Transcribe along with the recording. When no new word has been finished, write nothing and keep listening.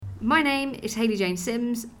My name is Hayley Jane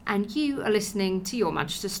Sims, and you are listening to Your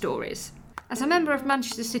Manchester Stories. As a member of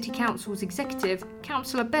Manchester City Council's executive,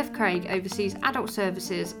 Councillor Bev Craig oversees adult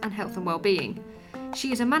services and health and wellbeing.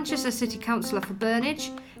 She is a Manchester City Councillor for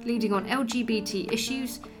Burnage, leading on LGBT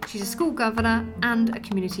issues. She's a school governor and a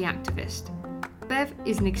community activist. Bev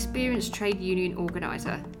is an experienced trade union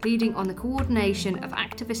organiser, leading on the coordination of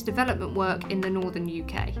activist development work in the northern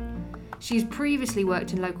UK. She's previously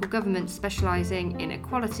worked in local government specialising in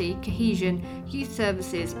equality, cohesion, youth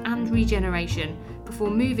services and regeneration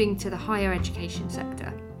before moving to the higher education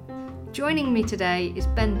sector. Joining me today is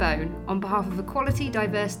Ben Bone on behalf of Equality,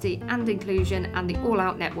 Diversity and Inclusion and the All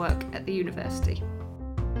Out Network at the university.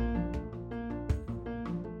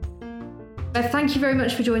 Thank you very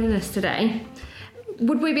much for joining us today.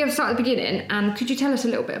 Would we be able to start at the beginning, and could you tell us a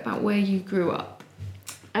little bit about where you grew up?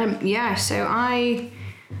 So I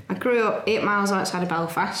grew up 8 miles outside of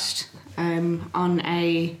Belfast on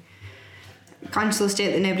a council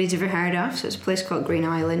estate that nobody's ever heard of. So it's a place called Green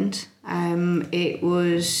Island. It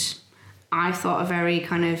was, I thought, a very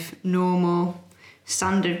kind of normal,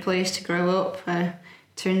 standard place to grow up.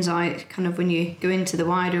 Turns out kind of when you go into the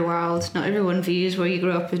wider world, not everyone views where you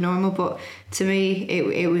grew up as normal, but to me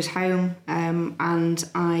it was home. And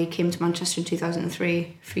I came to Manchester in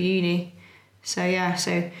 2003 for uni. So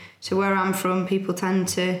where I'm from, people tend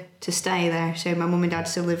to stay there. So my mum and dad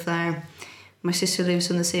still live there. My sister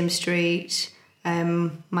lives on the same street.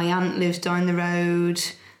 My aunt lives down the road.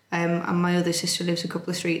 And my other sister lives a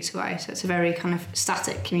couple of streets away. So it's a very kind of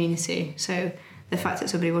static community. So the fact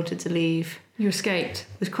that somebody wanted to leave... You escaped?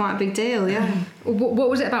 ...was quite a big deal, yeah.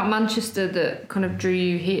 What was it about Manchester that kind of drew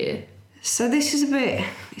you here? So this is it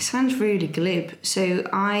sounds really glib. So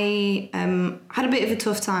I had a bit of a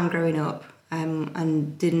tough time growing up.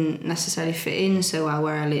 And didn't necessarily fit in so well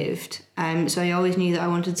where I lived. So I always knew that I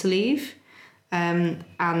wanted to leave. And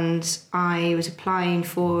I was applying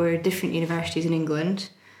for different universities in England.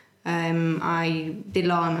 I did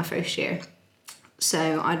law in my first year.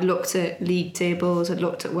 So I'd looked at league tables, I'd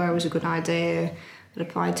looked at where was a good idea. I'd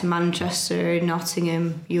applied to Manchester,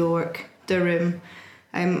 Nottingham, York, Durham,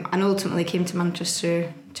 and ultimately came to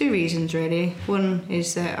Manchester. 2 reasons really. One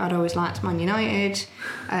is that I'd always liked Man United,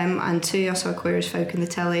 and 2, I saw Queer as Folk in the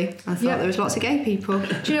telly. I thought there was lots of gay people.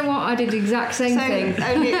 Do you know what? I did the exact same thing.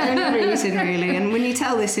 Only reason really. And when you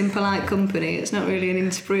tell this in polite company, it's not really an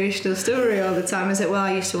inspirational story all the time, is it? Well,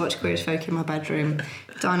 I used to watch Queer as Folk in my bedroom,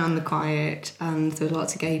 down on the quiet, and there were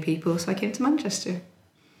lots of gay people, so I came to Manchester.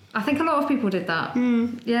 I think a lot of people did that.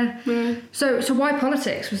 Yeah. So why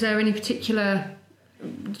politics? Was there any particular...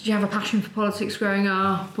 Did you have a passion for politics growing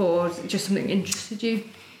up, or was it just something that interested you?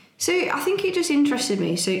 So I think it just interested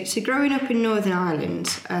me. So growing up in Northern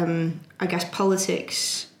Ireland, I guess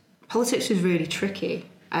politics was really tricky.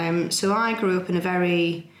 So I grew up in a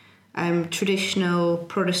very traditional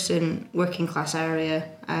Protestant working class area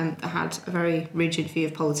that had a very rigid view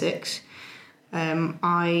of politics.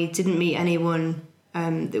 I didn't meet anyone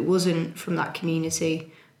that wasn't from that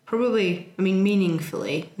community. Probably,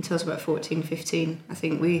 meaningfully, until I was about 14, 15. I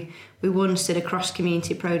think we once did a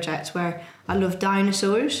cross-community project where I loved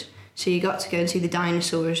dinosaurs. So you got to go and see the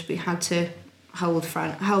dinosaurs, but you had to hold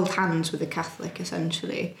hands with a Catholic,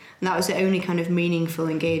 essentially. And that was the only kind of meaningful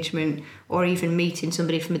engagement, or even meeting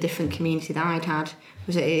somebody from a different community that I'd had.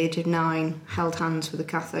 Was at the age of 9, held hands with a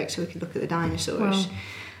Catholic so we could look at the dinosaurs.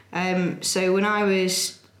 Wow. So when I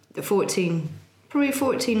was 14, probably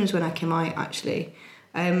 14 was when I came out, actually.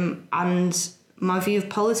 And my view of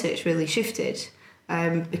politics really shifted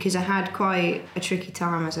because I had quite a tricky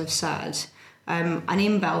time, as I've said. And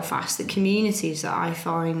in Belfast, the communities that I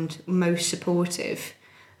found most supportive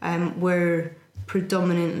were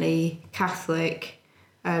predominantly Catholic,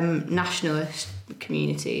 nationalist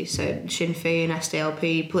communities. So Sinn Féin,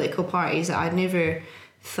 SDLP, political parties that I'd never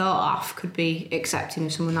thought of could be accepting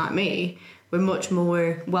of someone like me, were much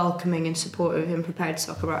more welcoming and supportive and prepared to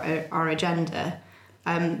talk about our agenda.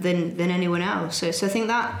 Than anyone else. So I think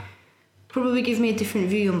that probably gave me a different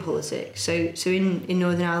view on politics. So in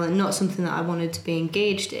Northern Ireland, not something that I wanted to be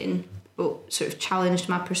engaged in, but sort of challenged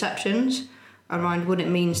my perceptions around what it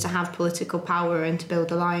means to have political power and to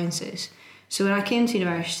build alliances. So when I came to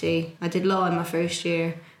university, I did law in my first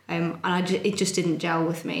year, and it just didn't gel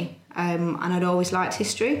with me. And I'd always liked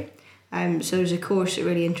history. So there was a course that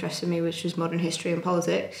really interested me, which was modern history and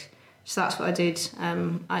politics. So that's what I did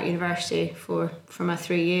at university for my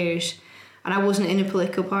 3 years. And I wasn't in a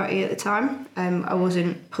political party at the time. I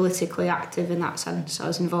wasn't politically active in that sense. I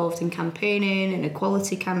was involved in campaigning and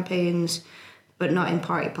equality campaigns, but not in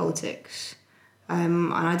party politics.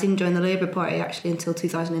 And I didn't join the Labour Party actually until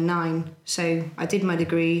 2009. So I did my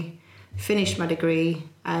degree, finished my degree,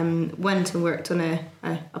 went and worked on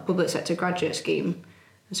a public sector graduate scheme,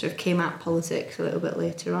 and sort of came at politics a little bit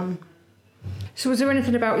later on. So was there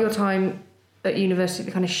anything about your time at university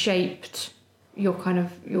that kind of shaped your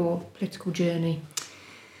political journey?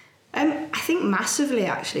 I think massively,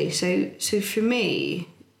 actually. So for me,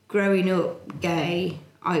 growing up gay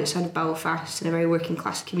outside of Belfast in a very working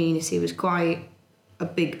class community was quite a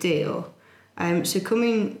big deal. So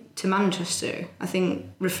coming to Manchester, I think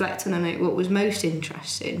reflecting on it, what was most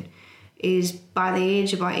interesting is by the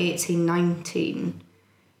age of about 18, 19,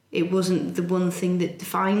 it wasn't the one thing that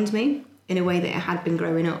defined me in a way that it had been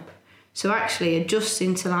growing up. So actually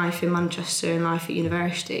adjusting to life in Manchester and life at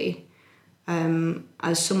university,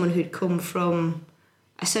 as someone who'd come from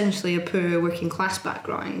essentially a poor working class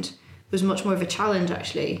background, was much more of a challenge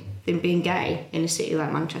actually than being gay in a city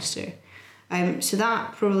like Manchester. So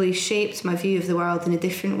that probably shaped my view of the world in a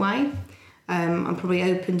different way, and probably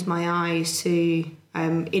opened my eyes to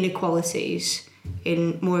inequalities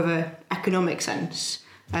in more of an economic sense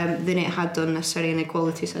than it had done necessarily in an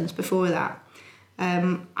equality sense before that.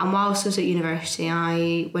 And whilst I was at university,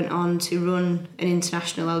 I went on to run an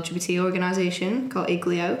international LGBT organisation called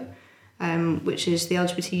Cllr, which is the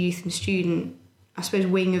LGBT youth and student, I suppose,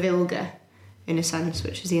 wing of ILGA, in a sense,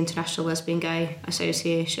 which is the International Lesbian Gay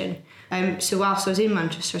Association. So whilst I was in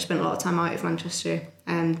Manchester, I spent a lot of time out of Manchester,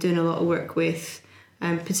 doing a lot of work with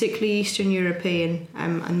particularly Eastern European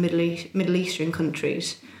and Middle Eastern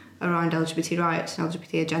countries around LGBT rights and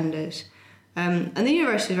LGBT agendas. And the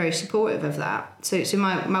university is very supportive of that. So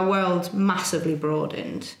my world massively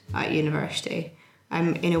broadened at university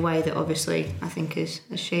in a way that obviously I think has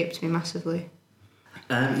shaped me massively.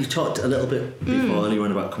 You talked a little bit before earlier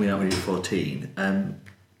on about coming out when you were 14.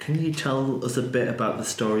 Can you tell us a bit about the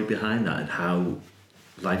story behind that and how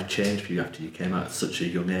life changed for you after you came out at such a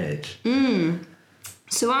young age?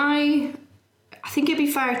 So I think it'd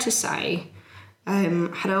be fair to say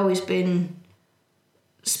had always been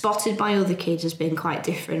spotted by other kids as being quite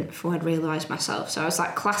different before I'd realised myself. So I was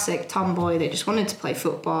that classic tomboy that just wanted to play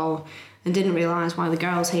football and didn't realise why the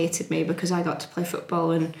girls hated me because I got to play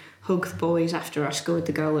football and hug the boys after I scored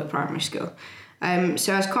the goal at primary school.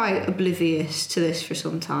 So I was quite oblivious to this for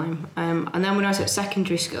some time. And then when I was at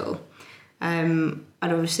secondary school,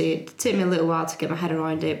 it took me a little while to get my head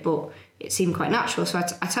around it, but it seemed quite natural. So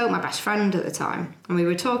I told my best friend at the time, and we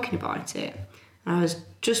were talking about it. And I was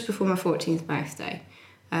just before my 14th birthday.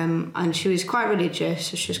 And she was quite religious,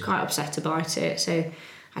 so she was quite upset about it. So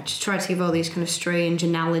I just tried to give all these kind of strange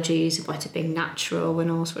analogies about it being natural and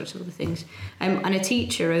all sorts of other things. And a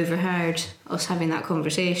teacher overheard us having that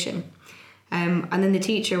conversation. And then the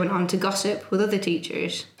teacher went on to gossip with other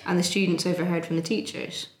teachers, and the students overheard from the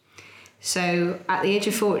teachers. So at the age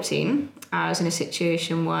of 14, I was in a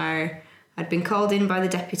situation where I'd been called in by the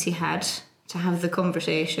deputy head to have the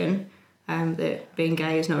conversation that being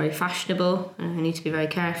gay is not very fashionable and I need to be very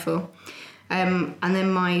careful. And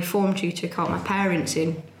then my form tutor called my parents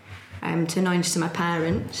in to announce to my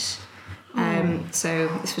parents. So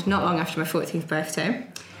this was not long after my 14th birthday.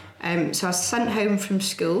 So I was sent home from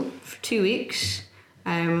school for 2 weeks.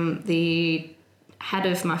 The head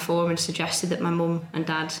of my form had suggested that my mum and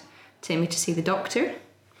dad take me to see the doctor.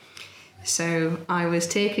 So I was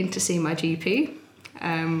taken to see my GP.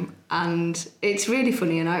 And it's really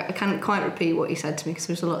funny, and I can't quite repeat what he said to me because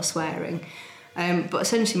there was a lot of swearing. But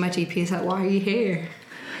essentially my GP is like, why are you here?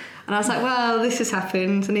 And I was like, well, this has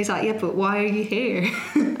happened. And he's like, yeah, but why are you here?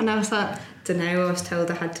 And I was like, don't know, I was told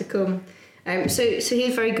I had to come. So he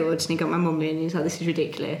was very good, and he got my mum in, and he's like, this is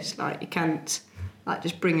ridiculous. Like, you can't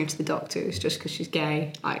just bring her to the doctors just because she's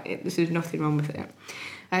gay. There's nothing wrong with it.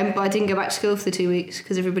 But I didn't go back to school for the 2 weeks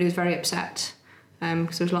because everybody was very upset.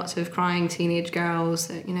 Because there was lots of crying teenage girls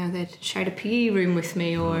that, they'd shared a PE room with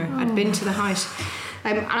me or I'd been to the house.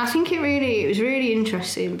 And I think it was really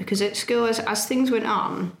interesting because at school, as things went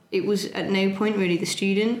on, it was at no point really the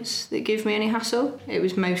students that gave me any hassle. It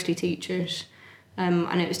was mostly teachers.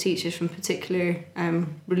 And it was teachers from particular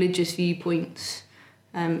religious viewpoints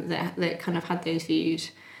that kind of had those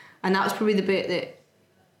views. And that was probably the bit that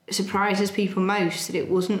surprises people most, that it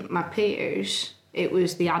wasn't my peers, it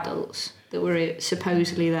was the adults that were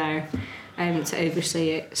supposedly there to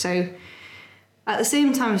oversee it. So at the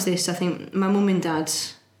same time as this, I think my mum and dad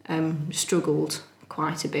struggled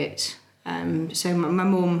quite a bit. So my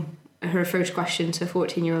mum, her first question to a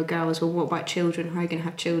 14-year-old girl was, well, what about children? How are you going to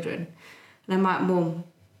have children? And I'm like, Mum,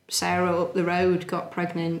 Sarah up the road got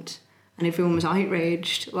pregnant and everyone was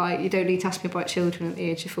outraged. You don't need to ask me about children at the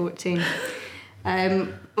age of 14.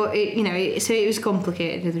 But it was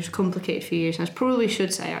complicated. It was a complicated few years, and I probably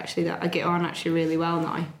should say actually that I get on actually really well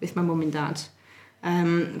now with my mum and dad.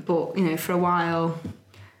 But, you know, for a while,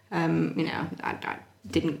 you know, I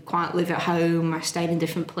didn't quite live at home. I stayed in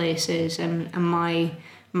different places, and my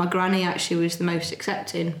granny actually was the most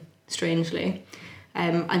accepting, strangely,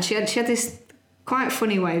 and she had this quite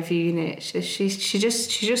funny way of viewing it. She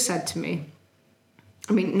just said to me,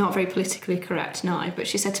 I mean, not very politically correct now, but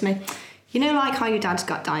she said to me, you know, like how your dad's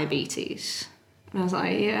got diabetes? And I was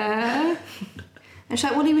like, yeah. And she's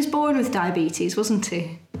like, well, he was born with diabetes, wasn't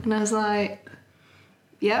he? And I was like,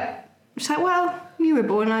 yep. She's like, well, you were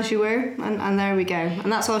born as you were, and there we go.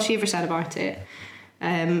 And that's all she ever said about it.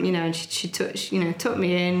 You know, and she took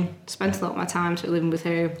me in, spent a lot of my time sort of living with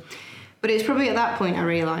her. But it's probably at that point I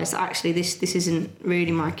realised that actually this isn't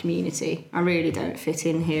really my community. I really don't fit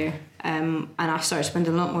in here. And I started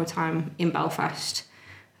spending a lot more time in Belfast.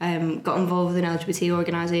 Got involved with an LGBT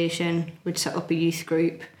organisation. We'd set up a youth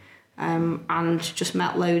group, and just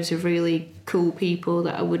met loads of really cool people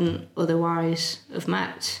that I wouldn't otherwise have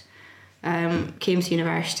met. Came to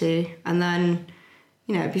university, and then,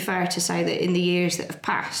 you know, it'd be fair to say that in the years that have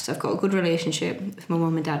passed, I've got a good relationship with my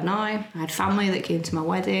mum and dad now. I had family that came to my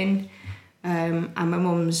wedding, and my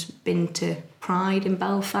mum's been to Pride in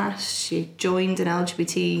Belfast. She joined an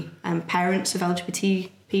LGBT parents of LGBT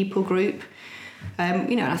people group.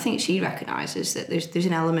 You know, and I think she recognises that there's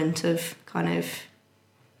an element of kind of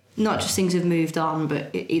not just things have moved on, but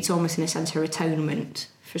it's almost in a sense her atonement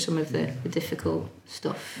for some of the difficult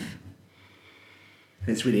stuff.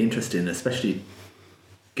 It's really interesting, especially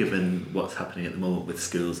given what's happening at the moment with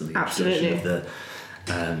schools and the introduction of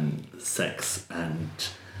the sex and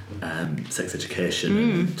sex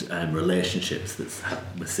education and relationships that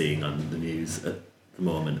we're seeing on the news at the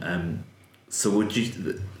moment. So would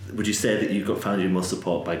you say that you found your most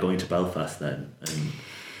support by going to Belfast then?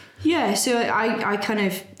 Yeah, so I kind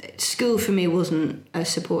of, school for me wasn't a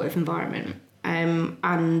supportive environment,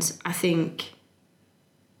 and I think,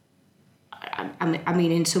 I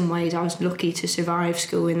mean, in some ways I was lucky to survive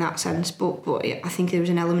school in that sense, but I think there was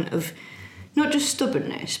an element of not just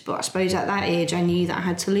stubbornness, but I suppose at that age I knew that I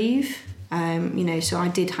had to leave. You know, so I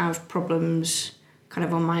did have problems kind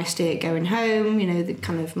of on my estate going home. You know, the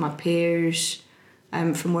kind of my peers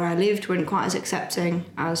from where I lived weren't quite as accepting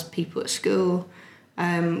as people at school. You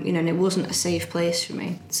know, and it wasn't a safe place for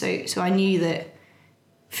me. So I knew that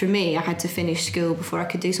for me I had to finish school before I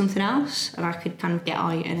could do something else, and I could kind of get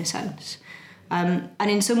out in a sense. And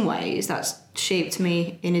in some ways that's shaped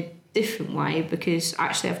me in a different way, because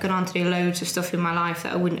actually I've gone on to do loads of stuff in my life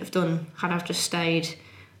that I wouldn't have done had I just stayed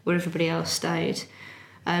where everybody else stayed.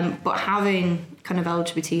 But having kind of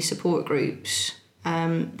LGBT support groups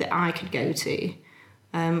that I could go to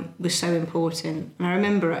was so important. And I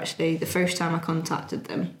remember actually the first time I contacted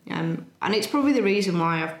them, and it's probably the reason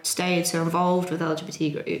why I've stayed so involved with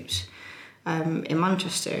LGBT groups in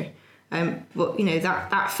Manchester. But you know,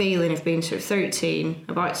 that feeling of being sort of 13,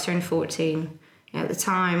 about to turn 14, you know, at the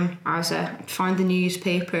time I'd find the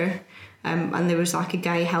newspaper, and there was like a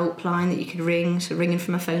gay helpline that you could ring, so ringing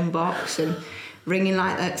from a phone box and ringing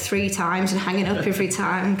like that 3 times and hanging up every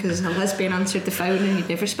time because a lesbian answered the phone and you'd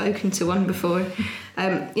never spoken to one before.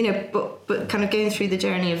 You know, but kind of going through the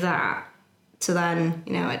journey of that to then,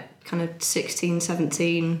 you know, at kind of 16,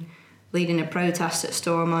 17, leading a protest at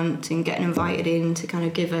Stormont and getting invited in to kind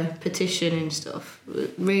of give a petition and stuff,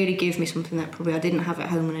 really gave me something that probably I didn't have at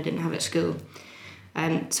home and I didn't have at school.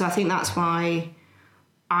 So I think that's why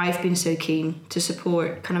I've been so keen to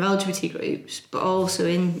support kind of LGBT groups, but also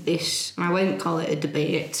in this, and I won't call it a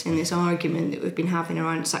debate, in this argument that we've been having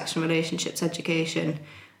around sex and relationships education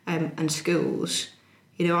and schools.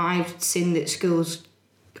 You know, I've seen that schools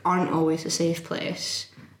aren't always a safe place,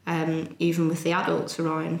 even with the adults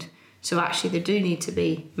around. So actually there do need to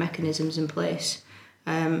be mechanisms in place.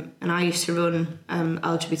 And I used to run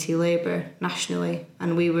LGBT Labour nationally,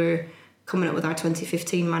 and we were coming up with our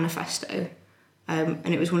 2015 manifesto.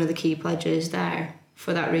 And it was one of the key pledges there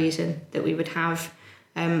for that reason, that we would have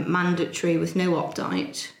mandatory with no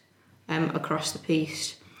opt-out across the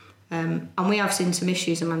piece. And we have seen some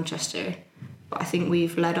issues in Manchester, but I think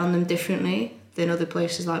we've led on them differently than other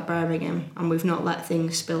places like Birmingham, and we've not let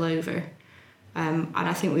things spill over. And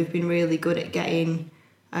I think we've been really good at getting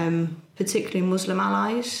particularly Muslim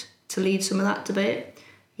allies to lead some of that debate.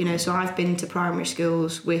 You know, so I've been to primary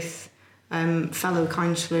schools with fellow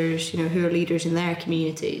councillors, you know, who are leaders in their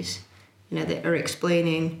communities, you know, that are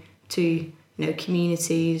explaining to, you know,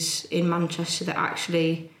 communities in Manchester that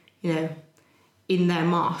actually, you know, in their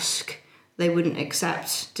mosque they wouldn't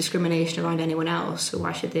accept discrimination around anyone else, so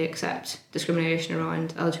why should they accept discrimination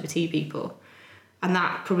around LGBT people? And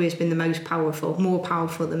that probably has been the most powerful, more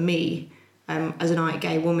powerful than me as an out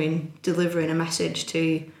gay woman delivering a message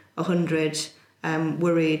to 100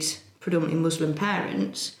 worried, predominantly Muslim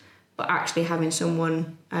parents, but actually having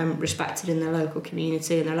someone respected in their local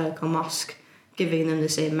community, in their local mosque, giving them the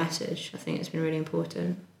same message. I think it's been really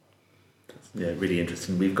important. Yeah, really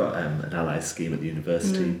interesting. We've got an allies scheme at the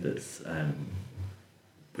university that's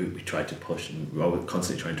we try to push, and we're always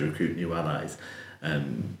constantly trying to recruit new allies.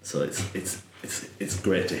 So it's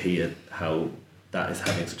great to hear how that is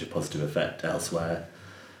having such a positive effect elsewhere,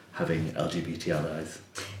 having LGBT allies.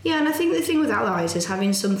 Yeah, and I think the thing with allies is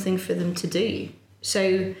having something for them to do.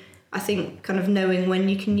 So I think kind of knowing when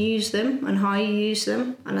you can use them and how you use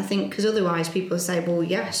them. And I think, because otherwise people say, well,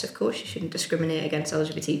 yes, of course you shouldn't discriminate against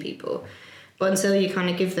LGBT people. But until you kind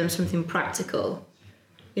of give them something practical,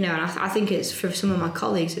 and I think it's, for some of my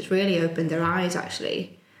colleagues, it's really opened their eyes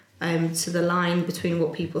actually to the line between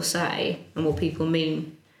what people say and what people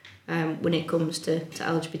mean when it comes to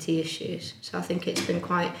LGBT issues. So I think it's been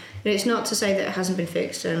quite, it's not to say that it hasn't been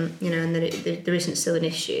fixed and that there isn't still an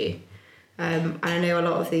issue. And I know a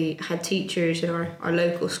lot of the head teachers in our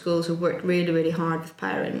local schools have worked really, really hard with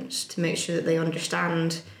parents to make sure that they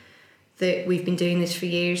understand that we've been doing this for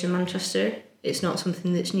years in Manchester. It's not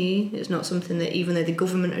something that's new. It's not something that, even though the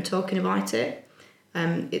government are talking about it,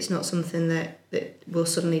 it's not something that will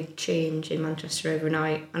suddenly change in Manchester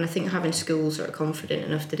overnight. And I think having schools that are confident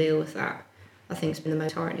enough to deal with that, I think, has been the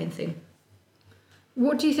most heartening thing.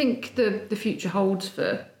 What do you think the future holds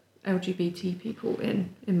for LGBT people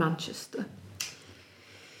in Manchester?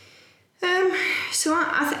 So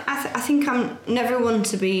I think I'm never one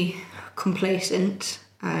to be complacent,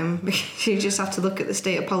 because you just have to look at the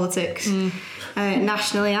state of politics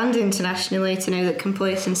nationally and internationally to know that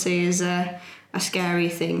complacency is a scary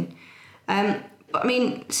thing. But I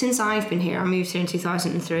mean, since I've been here, I moved here in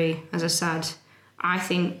 2003, as I said, I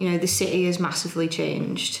think, the city has massively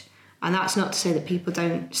changed. And that's not to say that people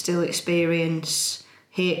don't still experience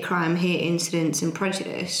hate crime, hate incidents and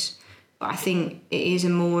prejudice, but I think it is a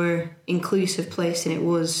more inclusive place than it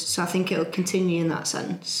was, so I think it'll continue in that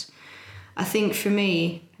sense. I think for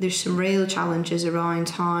me, there's some real challenges around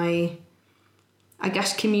how, I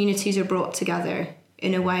guess, communities are brought together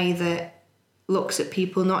in a way that looks at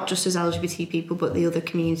people not just as LGBT people, but the other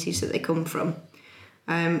communities that they come from.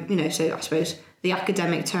 So I suppose the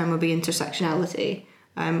academic term would be intersectionality,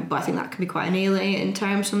 but I think that can be quite an alien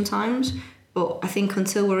term sometimes. But I think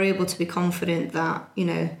until we're able to be confident that,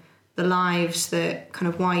 the lives that kind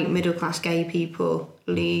of white middle-class gay people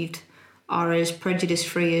lead are as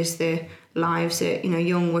prejudice-free as the lives that,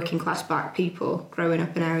 young working-class black people growing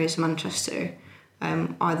up in areas of Manchester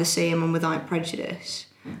are the same and without prejudice.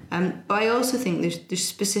 But I also think there's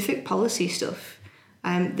specific policy stuff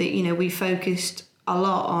that, we focused a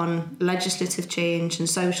lot on legislative change and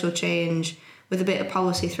social change with a bit of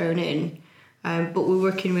policy thrown in. But we're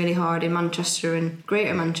working really hard in Manchester and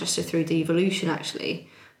Greater Manchester through devolution, actually,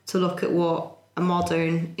 to look at what a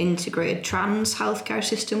modern integrated trans healthcare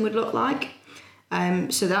system would look like.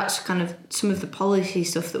 So that's kind of some of the policy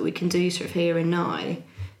stuff that we can do sort of here and now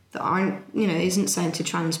that aren't, isn't saying to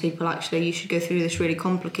trans people, actually, you should go through this really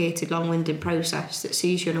complicated, long-winded process that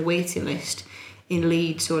sees you on a waiting list in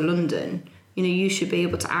Leeds or London. You should be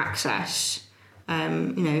able to access,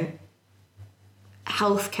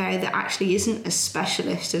 healthcare that actually isn't as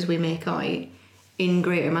specialist as we make out in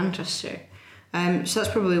Greater Manchester. So that's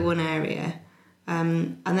probably one area.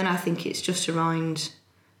 And then I think it's just around,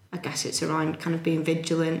 kind of being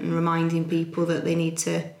vigilant and reminding people that they need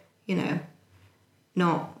to,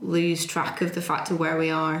 not lose track of the fact of where we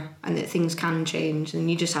are and that things can change, and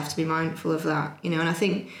you just have to be mindful of that, and I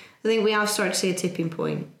think we have started to see a tipping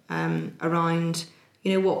point around,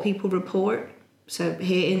 what people report. So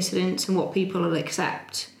hate incidents and what people will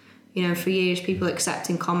accept. For years, people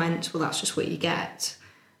accepting comments, well, that's just what you get.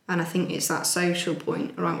 And I think it's that social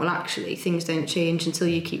point around, well, actually, things don't change until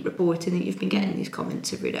you keep reporting that you've been getting these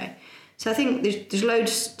comments every day. So I think there's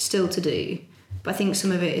loads still to do, but I think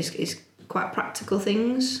some of it is quite practical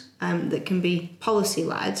things that can be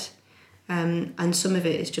policy-led, and some of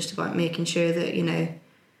it is just about making sure that,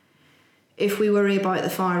 if we worry about the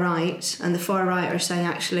far right, and the far right are saying,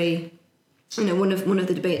 actually, one of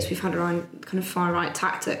the debates we've had around kind of far right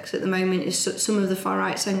tactics at the moment is some of the far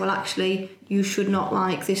right saying, well, actually, you should not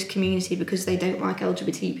like this community because they don't like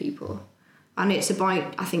LGBT people. And it's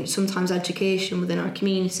about, I think, sometimes education within our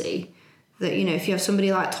community that, if you have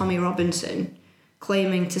somebody like Tommy Robinson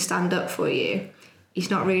claiming to stand up for you, he's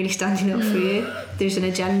not really standing up for you. There's an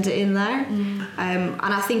agenda in there. And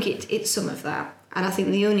I think it's some of that. And I think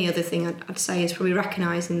the only other thing I'd say is probably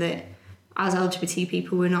recognising that as LGBT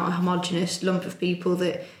people, we're not a homogenous lump of people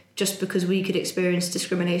that just because we could experience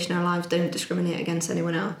discrimination in our lives don't discriminate against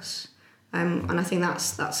anyone else. And I think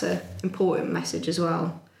that's an important message as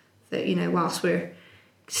well, that, you know, whilst we're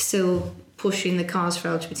still pushing the cause for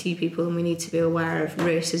LGBT people, and we need to be aware of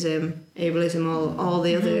racism, ableism, all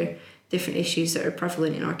the other different issues that are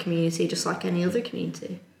prevalent in our community, just like any other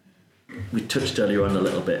community. We touched earlier on a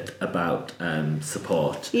little bit about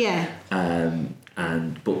support. Yeah.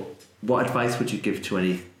 But what advice would you give to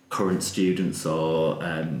any current students or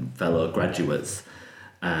fellow graduates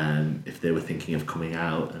if they were thinking of coming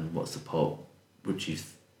out, and what support would you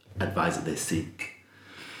advise that they seek?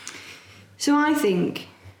 So I think,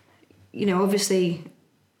 you know, obviously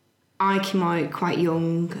I came out quite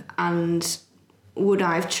young, and would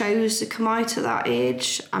I have chose to come out at that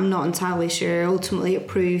age? I'm not entirely sure. Ultimately, it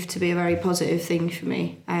proved to be a very positive thing for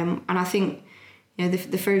me. And I think, you know,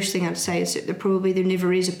 the first thing I'd say is that there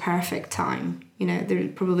never is a perfect time. You know, there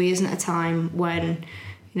probably isn't a time when,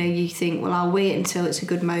 you know, you think, well, I'll wait until it's a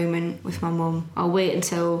good moment with my mum. I'll wait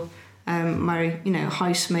until my, you know,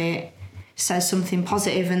 housemate says something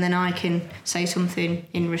positive, and then I can say something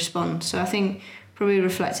in response. So I think probably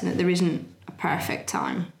reflecting that there isn't a perfect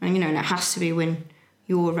time, and, you know, and it has to be when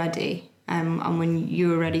you're ready, and when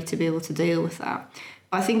you're ready to be able to deal with that.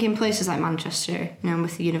 But I think in places like Manchester, you know,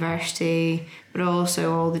 with the university, but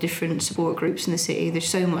also all the different support groups in the city, there's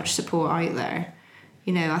so much support out there.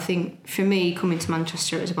 You know, I think for me, coming to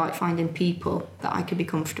Manchester, it was about finding people that I could be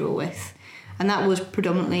comfortable with. And that was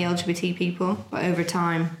predominantly LGBT people, but over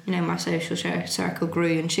time, you know, my social circle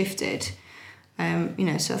grew and shifted. You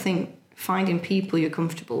know, so I think finding people you're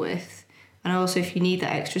comfortable with, and also if you need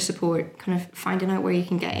that extra support, kind of finding out where you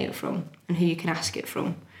can get it from and who you can ask it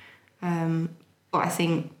from. But I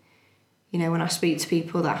think, you know, when I speak to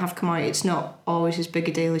people that have come out, it's not always as big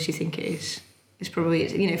a deal as you think it is. It's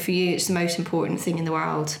probably, you know, for you, it's the most important thing in the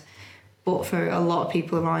world. But for a lot of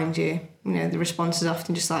people around you, you know, the response is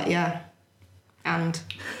often just like, yeah, and...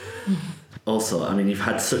 Also, I mean, you've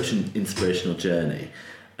had such an inspirational journey.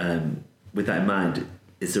 With that in mind,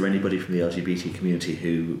 is there anybody from the LGBT community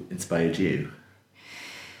who inspired you?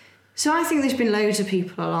 So I think there's been loads of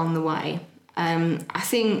people along the way. I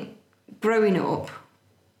think growing up,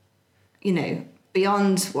 you know,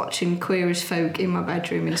 beyond watching Queer as Folk in my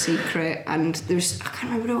bedroom in secret, and there's, I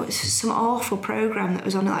can't remember what it was, some awful programme that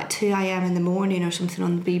was on at like 2 a.m. in the morning or something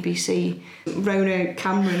on the BBC. Rona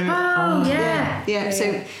Cameron. Yeah.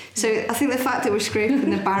 So I think the fact that we're scraping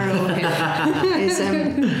the barrel here is,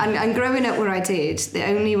 and growing up where I did, the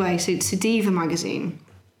only way, so Diva magazine,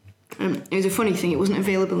 it was a funny thing, it wasn't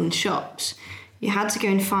available in shops. You had to go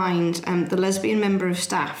and find the lesbian member of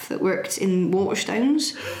staff that worked in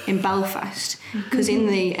Waterstones in Belfast, because in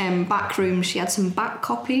the back room she had some back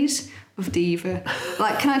copies of Diva.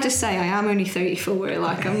 Like, can I just say, I am only 34,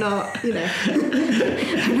 like, I'm not, you know, I'm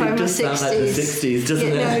in my 60s. Sound like the 60s, doesn't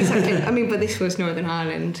it? No, exactly. I mean, but this was Northern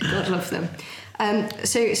Ireland, God love them.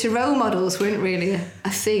 So role models weren't really a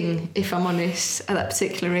thing, if I'm honest, at that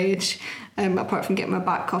particular age. Apart from getting my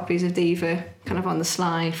back copies of Diva kind of on the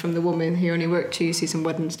slide from the woman who only worked Tuesdays and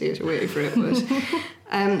Wednesdays or whatever it was.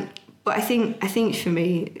 But I think for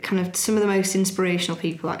me, kind of some of the most inspirational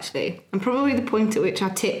people actually, and probably the point at which I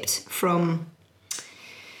tipped from.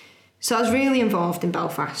 So I was really involved in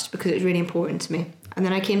Belfast because it was really important to me. And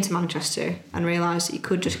then I came to Manchester and realised that you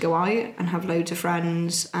could just go out and have loads of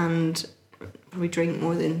friends and probably drink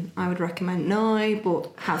more than I would recommend now,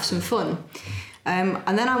 but have some fun.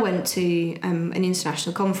 And then I went to an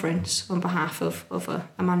international conference on behalf of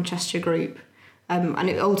a Manchester group. And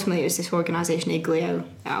ultimately it was this organisation, Cllr,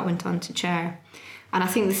 that I went on to chair. And I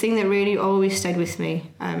think the thing that really always stayed with me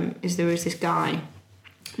is there was this guy,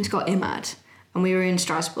 he's got Imad, and we were in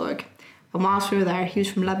Strasbourg. And whilst we were there, he was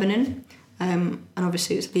from Lebanon, and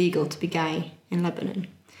obviously it's legal to be gay in Lebanon.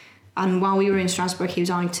 And while we were in Strasbourg, he was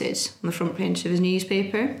outed on the front page of his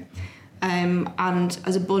newspaper. And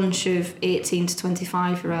as a bunch of 18 to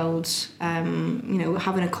 25-year-olds, you know,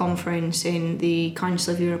 having a conference in the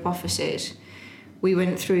Council of Europe offices, we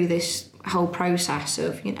went through this whole process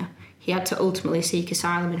of, you know, he had to ultimately seek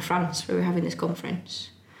asylum in France where we were having this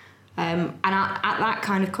conference. And at that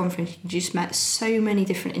kind of conference, you just met so many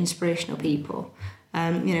different inspirational people.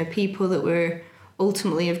 You know, people that were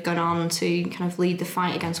ultimately have gone on to kind of lead the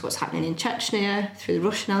fight against what's happening in Chechnya through the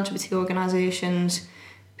Russian LGBT organisations,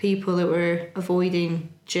 people that were avoiding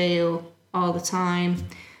jail all the time.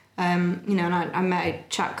 You know, and I met a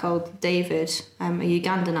chap called David, a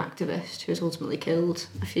Ugandan activist who was ultimately killed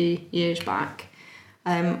a few years back.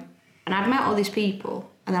 And I'd met all these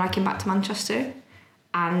people, and then I came back to Manchester,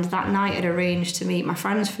 and that night I'd arranged to meet my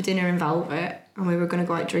friends for dinner in Velvet, and we were going to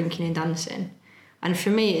go out drinking and dancing. And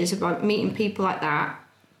for me, it's about meeting people like that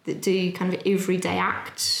do kind of everyday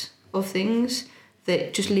acts of things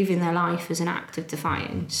that just living their life as an act of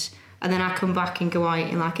defiance. And then I come back and go out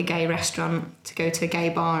in like a gay restaurant, to go to a gay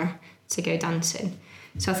bar, to go dancing.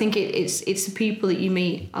 So I think it's the people that you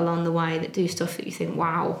meet along the way that do stuff that you think,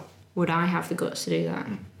 wow, would I have the guts to do that?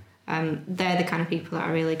 They're the kind of people that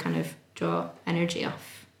I really kind of draw energy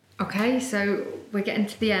off. Okay, so we're getting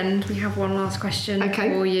to the end. We have one last question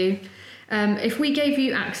for you. If we gave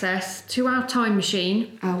you access to our time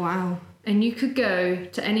machine... Oh, wow. And you could go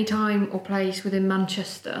to any time or place within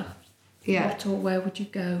Manchester, what or where would you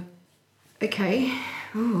go? Okay.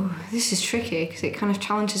 Oh, this is tricky because it kind of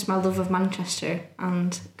challenges my love of Manchester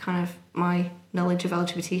and kind of my knowledge of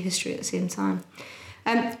LGBT history at the same time.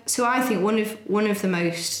 So I think one of the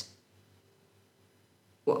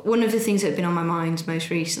things that have been on my mind most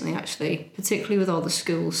recently, actually, particularly with all the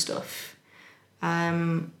school stuff,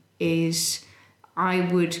 is I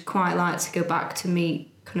would quite like to go back to meet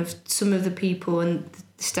kind of some of the people and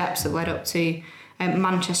the steps that led up to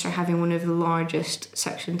Manchester having one of the largest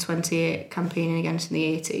Section 28 campaigning against in the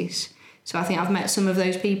 80s. So I think I've met some of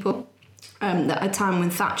those people. At a time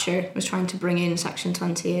when Thatcher was trying to bring in Section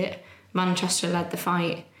 28, Manchester led the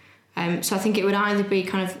fight. So I think it would either be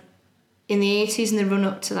kind of in the 80s and the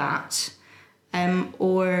run-up to that,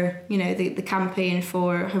 or, you know, the campaign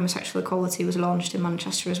for homosexual equality was launched in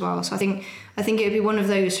Manchester as well. So I think it would be one of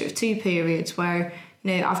those sort of two periods where,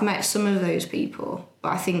 you know, I've met some of those people,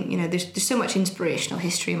 but I think, you know, there's so much inspirational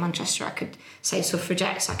history in Manchester. I could say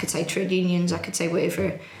suffragettes, I could say trade unions, I could say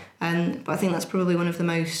whatever. But I think that's probably one of the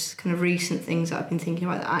most kind of recent things that I've been thinking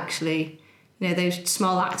about, that actually, you know, those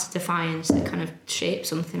small acts of defiance that kind of shape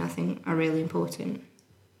something, I think, are really important.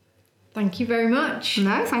 Thank you very much.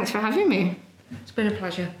 No, thanks for having me. It's been a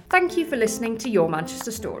pleasure. Thank you for listening to Your Manchester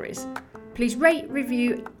Stories. Please rate,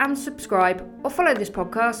 review and subscribe, or follow this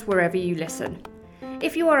podcast wherever you listen.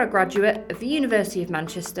 If you are a graduate of the University of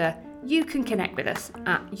Manchester, you can connect with us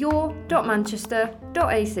at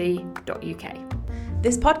your.manchester.ac.uk.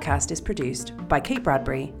 This podcast is produced by Kate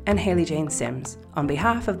Bradbury and Hayley Jane Sims on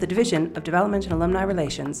behalf of the Division of Development and Alumni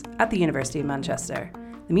Relations at the University of Manchester.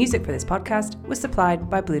 The music for this podcast was supplied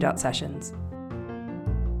by Blue Dot Sessions.